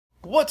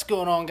What's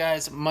going on,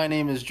 guys? My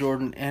name is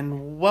Jordan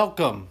and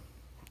welcome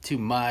to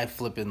my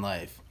flippin'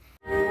 life.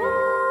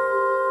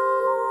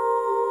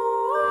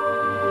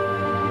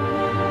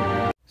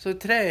 So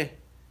today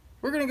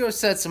we're gonna go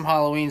set some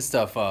Halloween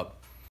stuff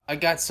up. I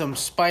got some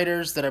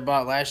spiders that I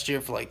bought last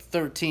year for like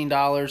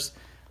 $13.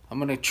 I'm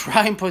gonna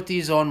try and put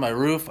these on my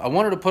roof. I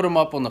wanted to put them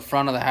up on the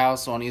front of the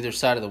house on either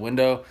side of the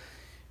window.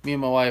 Me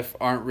and my wife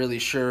aren't really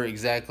sure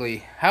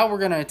exactly how we're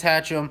gonna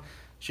attach them.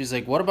 She's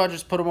like, what about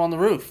just put them on the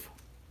roof?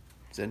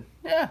 I said,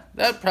 yeah,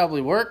 that'd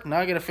probably work. Now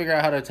I gotta figure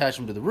out how to attach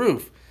them to the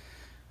roof.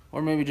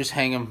 Or maybe just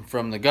hang them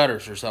from the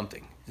gutters or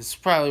something. This is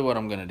probably what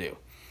I'm gonna do.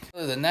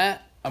 Other than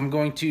that, I'm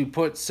going to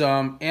put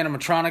some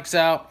animatronics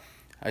out.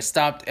 I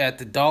stopped at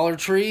the Dollar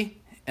Tree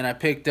and I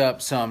picked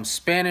up some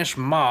Spanish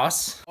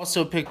moss.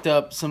 Also picked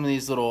up some of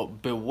these little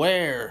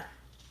beware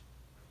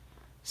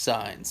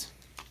signs.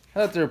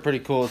 I thought they were pretty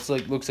cool. It's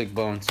like, looks like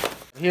bones.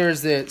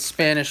 Here's the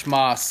Spanish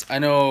moss. I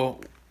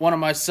know one of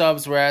my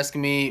subs were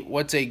asking me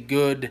what's a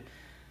good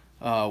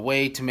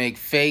way to make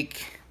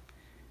fake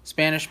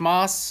Spanish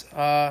moss.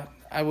 I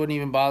wouldn't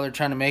even bother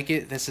trying to make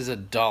it. This is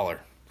 $1.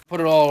 Put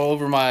it all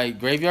over my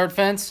graveyard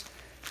fence,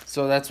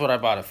 so that's what I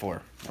bought it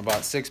for. I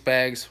bought 6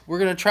 bags. We're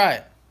gonna try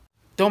it.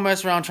 Don't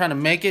mess around trying to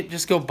make it.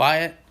 Just go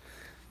buy it.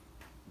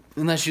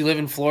 Unless you live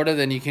in Florida,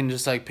 then you can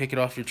just like pick it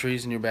off your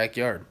trees in your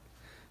backyard.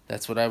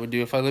 That's what I would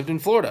do if I lived in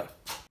Florida.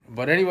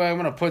 But anyway, I'm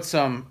gonna put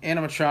some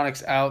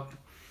animatronics out.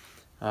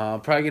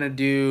 Probably gonna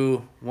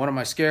do one of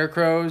my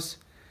scarecrows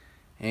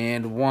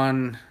and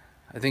one,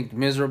 I think,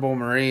 Miserable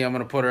Marie. I'm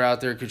gonna put her out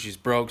there because she's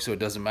broke, so it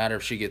doesn't matter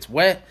if she gets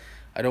wet.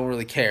 I don't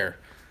really care.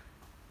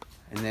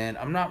 And then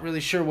I'm not really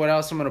sure what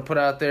else I'm gonna put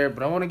out there,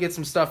 but I want to get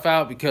some stuff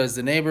out because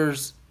the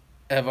neighbors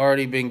have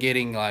already been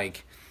getting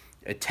like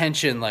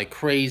attention like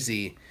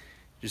crazy.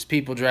 Just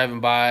people driving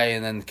by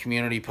and then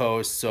community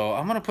posts. So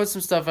I'm gonna put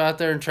some stuff out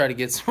there and try to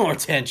get some more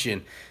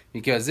attention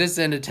because this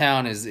end of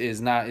town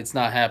is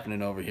not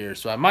happening over here.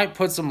 So I might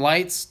put some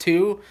lights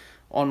too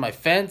on my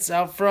fence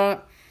out front.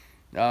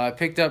 I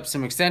picked up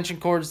some extension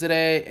cords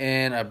today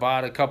and I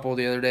bought a couple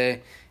the other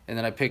day, and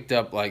then I picked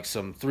up like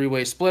some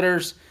 3-way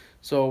splitters.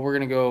 So we're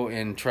gonna go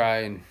and try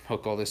and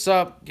hook all this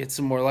up, get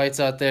some more lights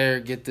out there,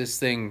 get this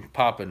thing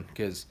popping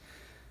because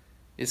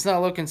it's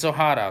not looking so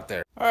hot out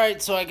there. Alright,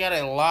 so I got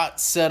a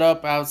lot set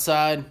up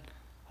outside.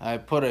 I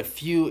put a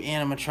few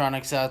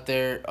animatronics out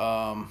there,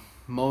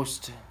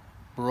 most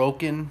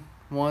broken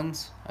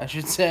ones, I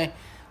should say.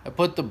 I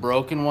put the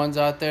broken ones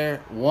out there.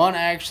 One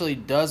actually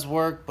does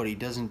work, but he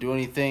doesn't do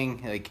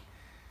anything. Like,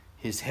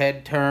 his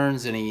head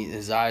turns and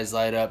his eyes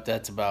light up.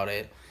 That's about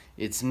it.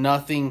 It's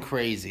nothing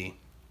crazy.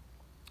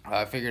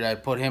 I figured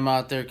I'd put him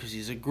out there because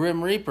he's a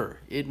Grim Reaper.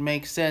 It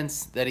makes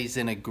sense that he's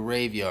in a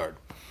graveyard.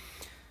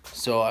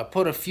 So I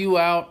put a few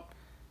out.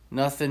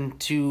 Nothing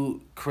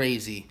too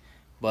crazy.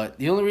 But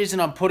the only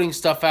reason I'm putting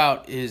stuff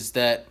out is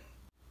that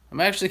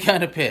I'm actually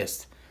kind of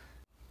pissed.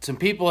 Some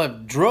people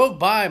have drove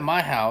by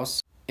my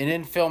house and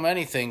didn't film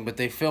anything, but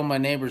they filmed my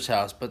neighbor's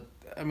house. But,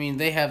 I mean,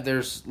 they have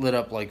theirs lit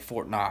up like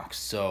Fort Knox,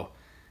 so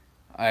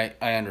I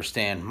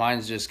understand.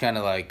 Mine's just kind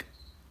of like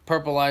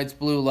purple lights,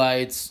 blue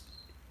lights.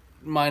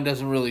 Mine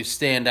doesn't really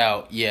stand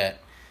out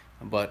yet,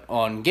 but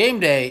on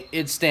game day,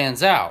 it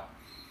stands out.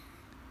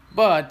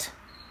 But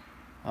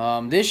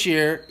this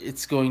year,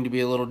 it's going to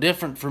be a little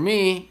different for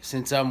me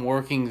since I'm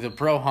working the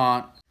pro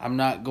haunt. I'm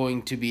not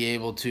going to be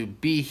able to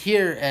be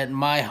here at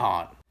my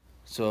haunt.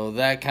 So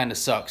that kind of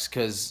sucks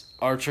because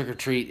our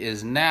trick-or-treat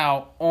is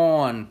now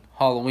on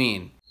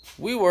Halloween.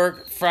 We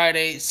work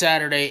Friday,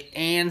 Saturday,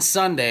 and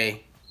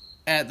Sunday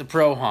at the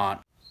pro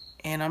haunt,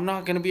 and I'm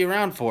not going to be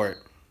around for it.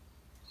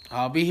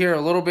 I'll be here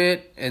a little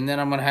bit, and then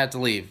I'm going to have to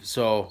leave.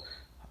 So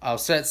I'll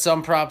set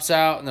some props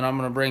out, and then I'm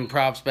going to bring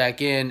props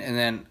back in, and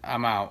then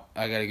I'm out.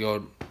 I got to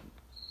go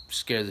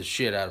scare the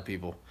shit out of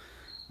people.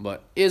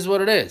 But is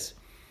what it is.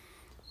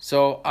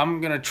 So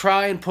I'm going to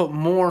try and put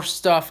more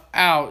stuff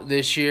out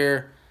this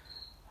year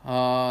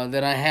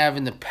than I have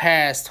in the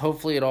past.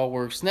 Hopefully it all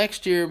works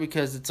next year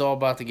because it's all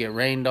about to get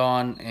rained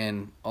on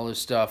and all this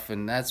stuff,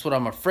 and that's what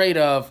I'm afraid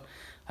of.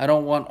 I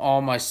don't want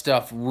all my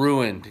stuff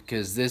ruined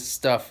because this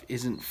stuff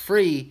isn't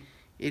free.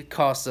 It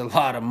costs a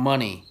lot of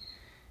money,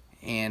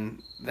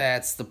 and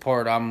that's the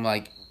part I'm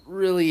like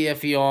really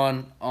iffy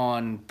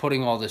on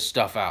putting all this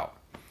stuff out.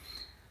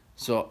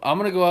 So I'm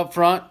gonna go up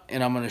front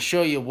and I'm gonna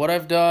show you what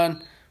I've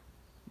done.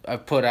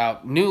 I've put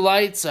out new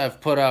lights,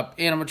 I've put up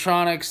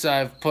animatronics,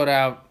 I've put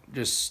out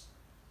just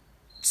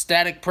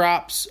static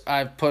props,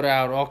 I've put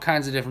out all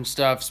kinds of different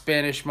stuff,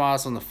 Spanish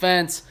moss on the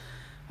fence.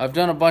 I've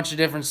done a bunch of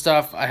different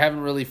stuff. I haven't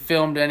really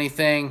filmed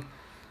anything,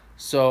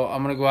 so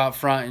I'm gonna go out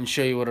front and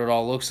show you what it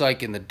all looks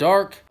like in the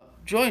dark.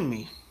 Join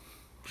me,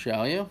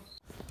 shall you?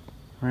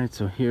 Alright,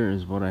 so here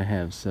is what I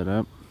have set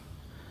up.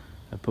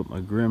 I put my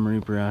Grim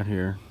Reaper out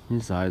here.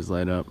 His eyes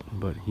light up,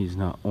 but he's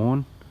not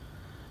on.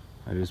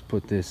 I just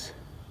put this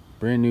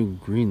brand new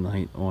green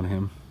light on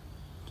him.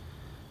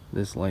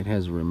 This light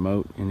has a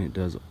remote and it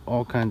does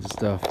all kinds of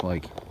stuff,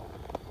 like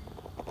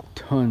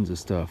tons of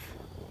stuff.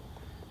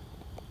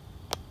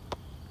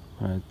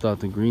 I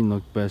thought the green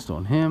looked best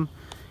on him.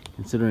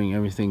 considering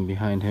everything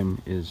behind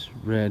him is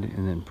red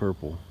and then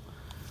purple.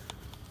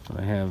 But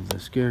I have the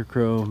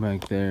Scarecrow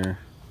back there,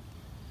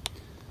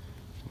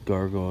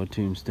 Gargoyle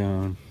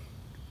Tombstone,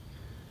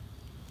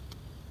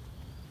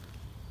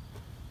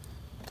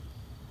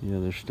 the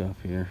other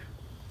stuff here.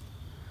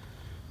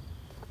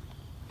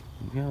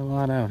 We got a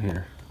lot out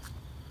here.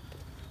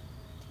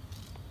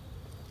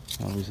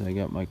 Obviously I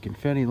got my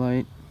confetti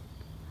light.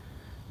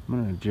 I'm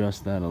going to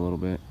adjust that a little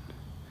bit.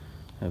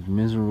 I have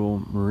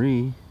Miserable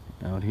Marie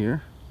out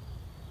here.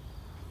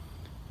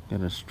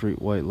 Got a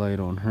street white light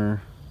on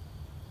her.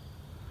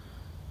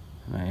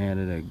 And I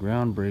added a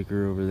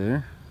Groundbreaker over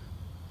there.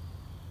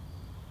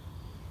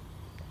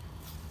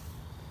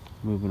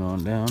 Moving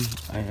on down,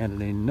 I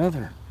added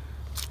another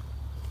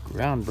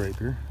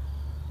Groundbreaker.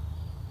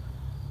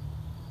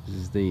 This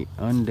is the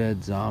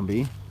Undead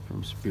Zombie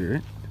from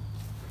Spirit.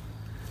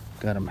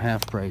 Got him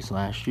half price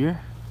last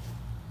year.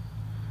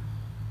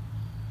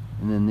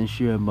 And then this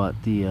year I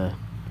bought the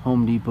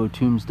Home Depot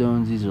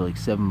Tombstones. These are like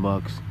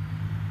 $7.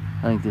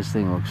 I think this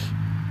thing looks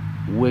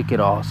wicked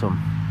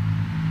awesome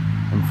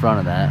in front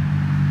of that.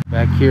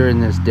 Back here in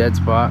this dead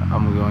spot,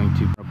 I'm going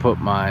to put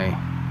my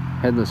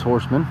Headless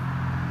Horseman.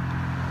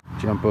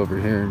 Jump over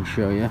here and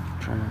show you.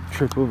 Trying to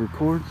trip over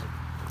cords.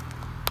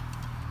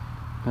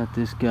 Got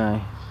this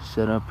guy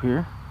set up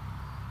here.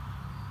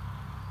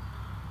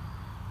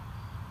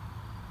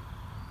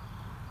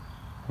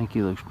 I think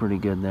he looks pretty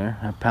good there.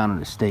 I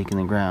pounded a stake in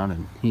the ground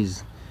and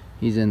he's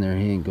in there.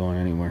 He ain't going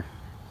anywhere.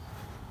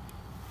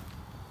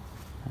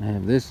 I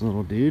have this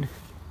little dude.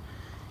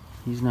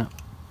 He's not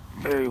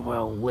very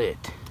well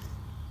lit.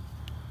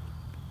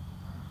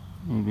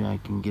 Maybe I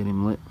can get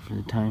him lit for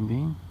the time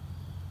being.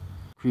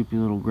 Creepy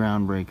little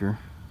Groundbreaker.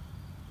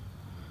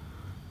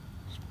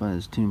 Just by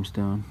his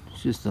tombstone.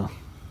 It's just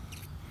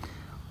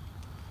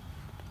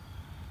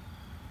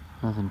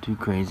nothing too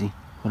crazy.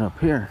 But up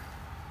here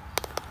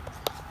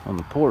on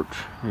the porch,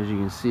 as you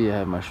can see, I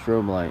have my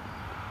strobe light.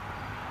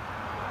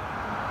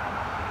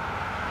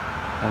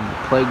 I have the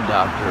Plague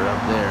Doctor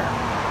up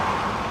there.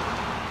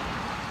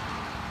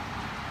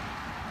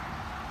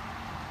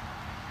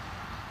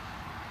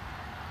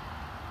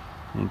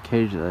 And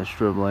occasionally that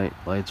strobe light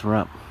lights her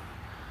up.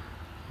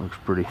 Looks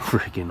pretty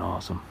freaking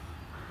awesome.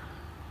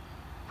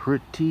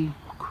 Pretty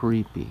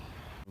creepy.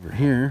 Over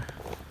here,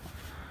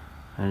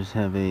 I just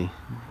have a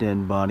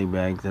dead body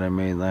bag that I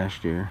made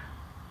last year.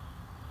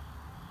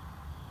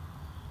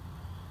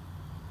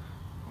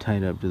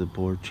 Tied up to the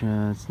porch.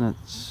 It's not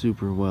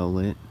super well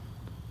lit.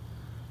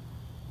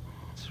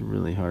 It's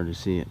really hard to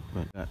see it,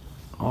 but got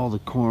all the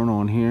corn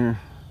on here.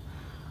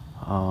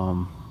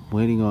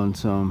 Waiting on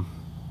some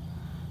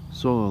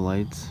solar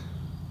lights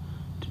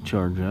to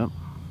charge up.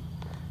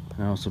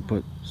 I also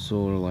put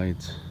solar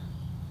lights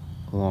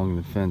along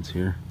the fence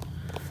here.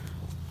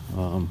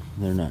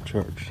 They're not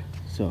charged,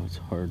 so it's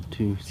hard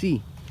to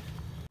see.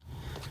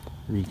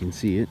 You can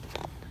see it,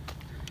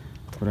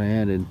 but I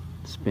added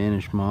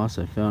Spanish moss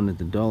I found at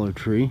the Dollar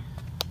Tree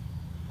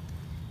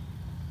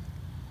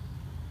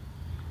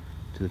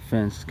to the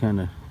fence to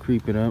kind of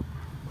creep it up.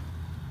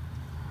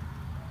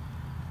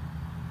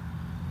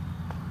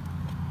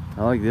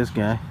 I like this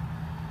guy.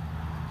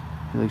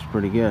 He looks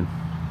pretty good.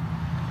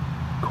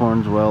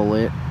 Corn's well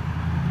lit.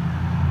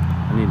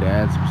 I need to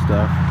add some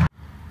stuff.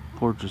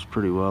 Porch is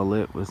pretty well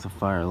lit with the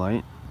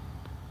firelight.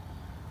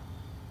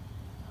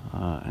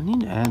 I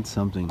need to add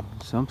something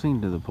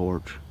to the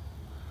porch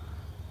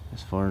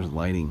as far as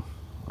lighting.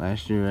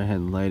 Last year I had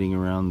lighting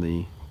around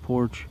the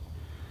porch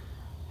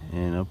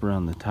and up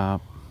around the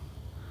top.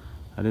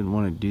 I didn't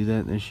want to do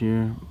that this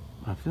year.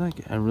 I feel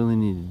like I really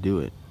need to do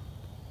it.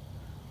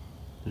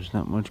 There's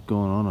not much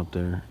going on up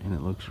there and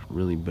it looks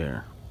really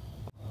bare.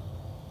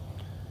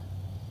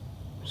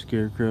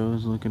 Scarecrow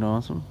is looking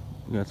awesome.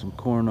 We got some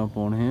corn up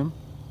on him.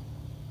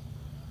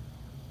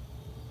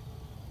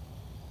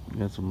 We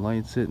got some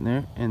lights sitting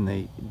there and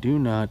they do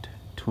not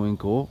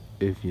twinkle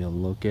if you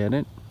look at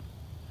it.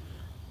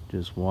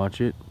 Just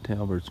watch it.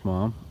 Talbert's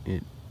mom.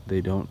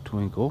 They don't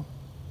twinkle.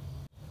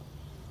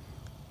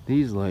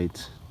 These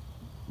lights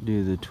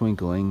do the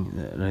twinkling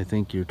that I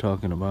think you're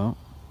talking about.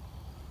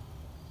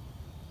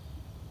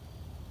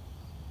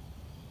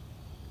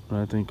 But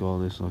I think all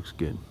this looks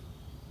good.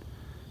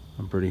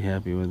 I'm pretty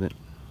happy with it.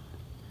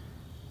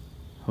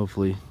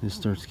 Hopefully this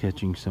starts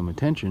catching some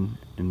attention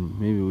and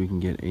maybe we can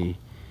get a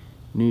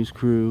news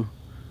crew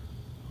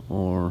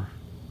or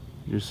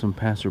just some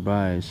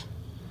passerbys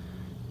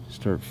to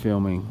start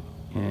filming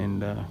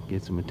and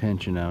get some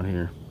attention out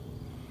here.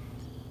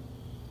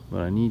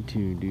 But I need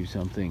to do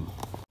something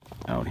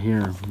out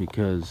here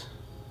because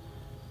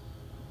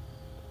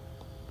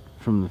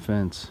from the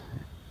fence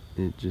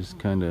it just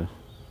kind of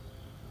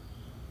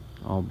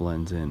all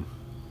blends in.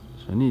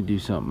 So I need to do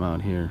something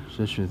out here,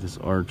 especially with this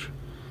arch.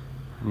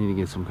 I need to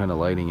get some kind of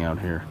lighting out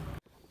here.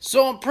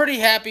 So I'm pretty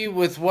happy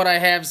with what I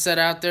have set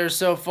out there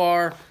so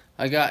far.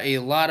 I got a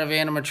lot of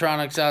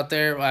animatronics out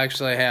there. Well,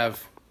 actually I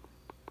have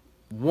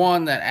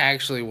one that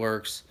actually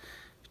works,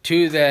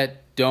 two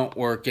that don't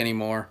work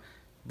anymore,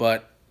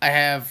 but I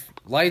have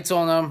lights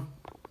on them,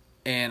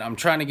 and I'm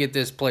trying to get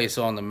this place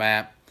on the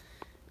map.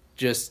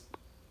 Just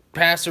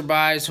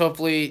passerbys,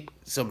 hopefully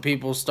some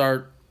people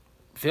start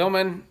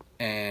filming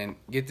and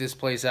get this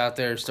place out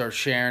there, start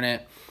sharing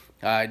it.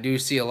 I do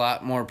see a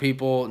lot more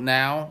people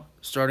now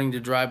starting to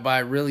drive by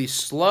really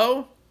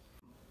slow.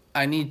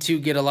 I need to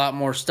get a lot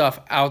more stuff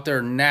out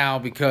there now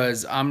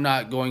because I'm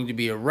not going to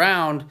be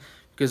around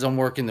because I'm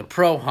working the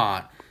Pro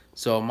Haunt.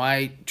 So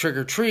my trick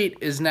or treat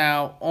is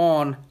now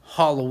on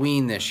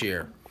Halloween this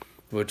year,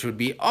 which would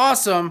be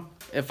awesome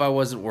if I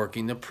wasn't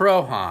working the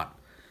Pro Haunt,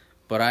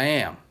 but I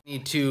am. I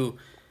need to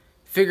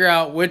figure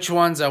out which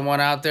ones I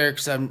want out there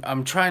because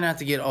I'm trying not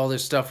to get all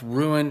this stuff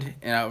ruined,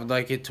 and I would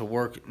like it to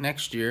work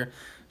next year.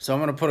 So I'm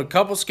going to put a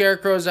couple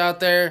scarecrows out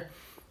there.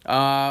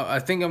 I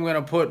think I'm going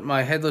to put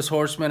my Headless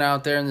Horseman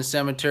out there in the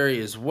cemetery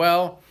as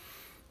well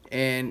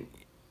and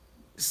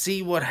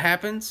see what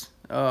happens.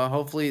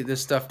 Hopefully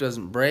this stuff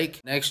doesn't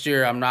break. Next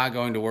year I'm not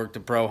going to work the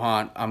Pro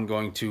Haunt. I'm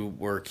going to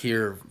work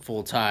here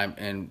full time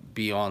and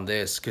be on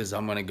this because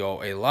I'm going to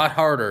go a lot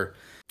harder.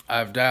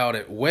 I've dialed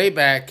it way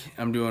back.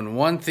 I'm doing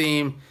one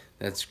theme.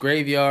 That's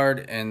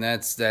graveyard, and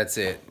that's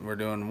it. We're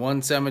doing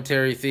one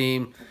cemetery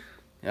theme.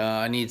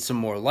 I need some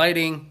more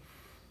lighting.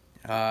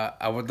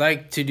 I would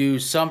like to do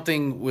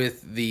something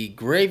with the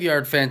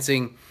graveyard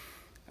fencing.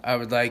 I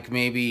would like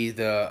maybe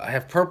I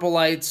have purple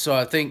lights, so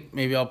I think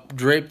maybe I'll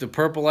drape the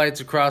purple lights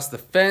across the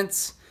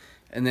fence,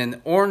 and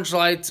then orange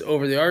lights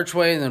over the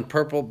archway, and then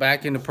purple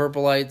back into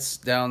purple lights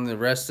down the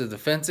rest of the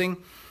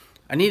fencing.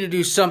 I need to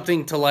do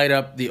something to light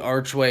up the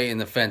archway and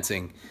the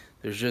fencing.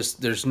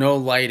 There's no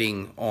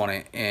lighting on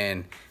it,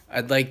 and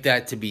I'd like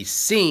that to be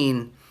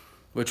seen,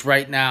 which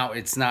right now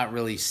it's not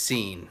really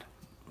seen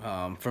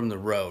from the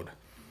road.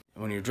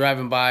 When you're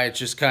driving by, it's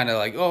just kind of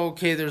like, oh,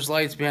 okay, there's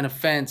lights behind a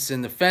fence,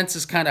 and the fence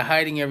is kind of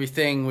hiding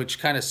everything, which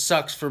kind of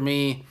sucks for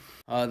me.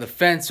 The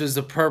fence was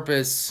the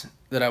purpose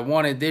that I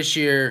wanted this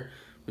year,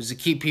 was to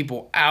keep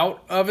people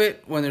out of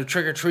it when they're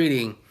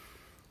trick-or-treating,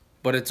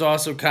 but it's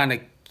also kind of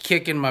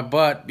kicking my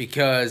butt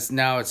because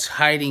now it's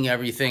hiding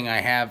everything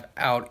I have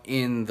out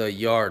in the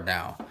yard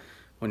now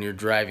when you're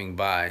driving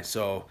by.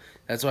 So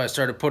that's why I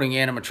started putting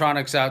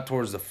animatronics out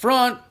towards the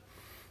front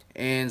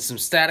and some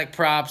static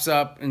props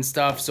up and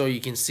stuff so you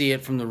can see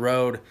it from the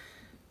road.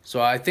 So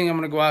I think I'm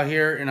going to go out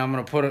here and I'm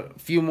going to put a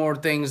few more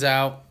things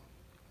out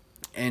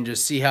and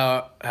just see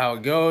how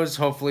it goes.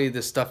 Hopefully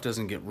this stuff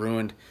doesn't get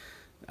ruined.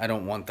 I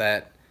don't want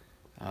that.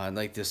 I'd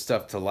like this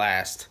stuff to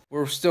last.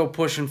 We're still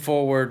pushing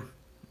forward.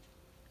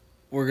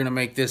 We're going to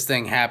make this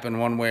thing happen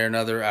one way or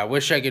another. I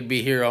wish I could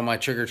be here on my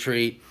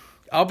trick-or-treat.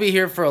 I'll be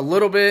here for a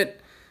little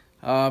bit.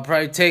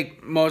 Probably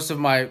take most of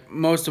my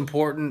most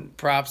important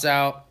props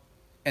out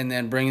and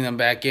then bring them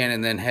back in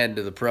and then head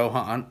to the Pro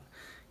Haunt.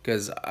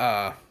 Because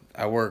I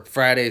work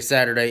Friday,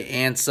 Saturday,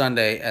 and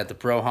Sunday at the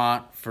Pro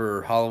Haunt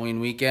for Halloween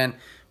weekend,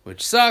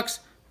 which sucks,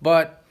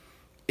 but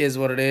is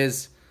what it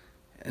is.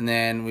 And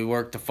then we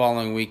work the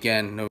following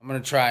weekend. I'm going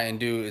to try and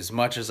do as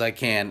much as I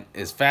can,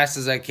 as fast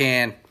as I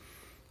can,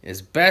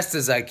 as best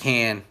as I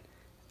can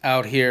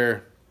out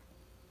here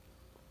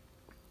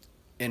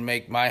and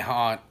make my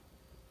haunt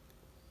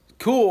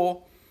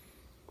cool,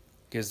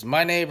 because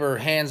my neighbor,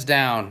 hands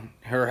down,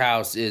 her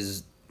house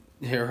is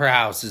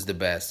the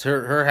best.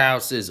 Her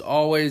house is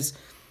always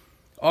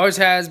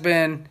has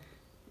been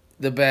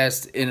the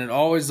best, and it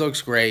always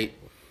looks great,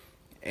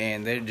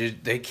 and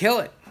they kill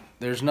it.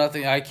 There's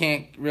nothing, I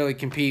can't really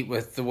compete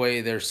with the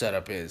way their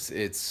setup is.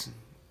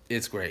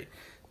 It's great.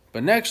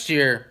 But next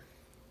year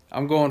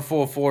I'm going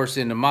full force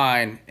into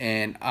mine,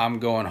 and I'm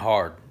going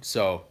hard.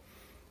 So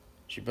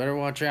she better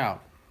watch out.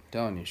 I'm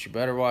telling you, she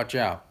better watch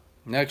out.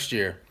 Next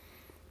year,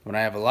 when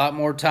I have a lot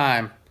more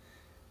time,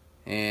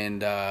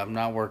 and I'm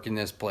not working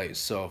this place.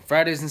 So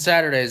Fridays and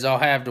Saturdays, I'll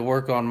have to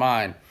work on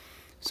mine.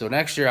 So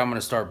next year, I'm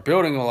going to start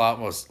building a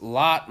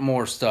lot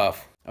more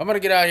stuff. I'm going to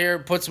get out here,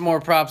 put some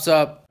more props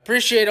up.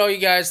 Appreciate all you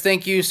guys.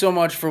 Thank you so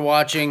much for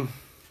watching.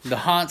 The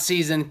haunt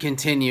season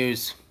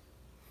continues.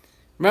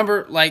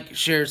 Remember, like,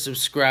 share,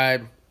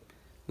 subscribe.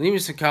 Leave me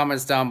some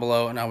comments down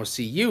below, and I will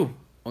see you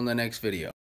on the next video.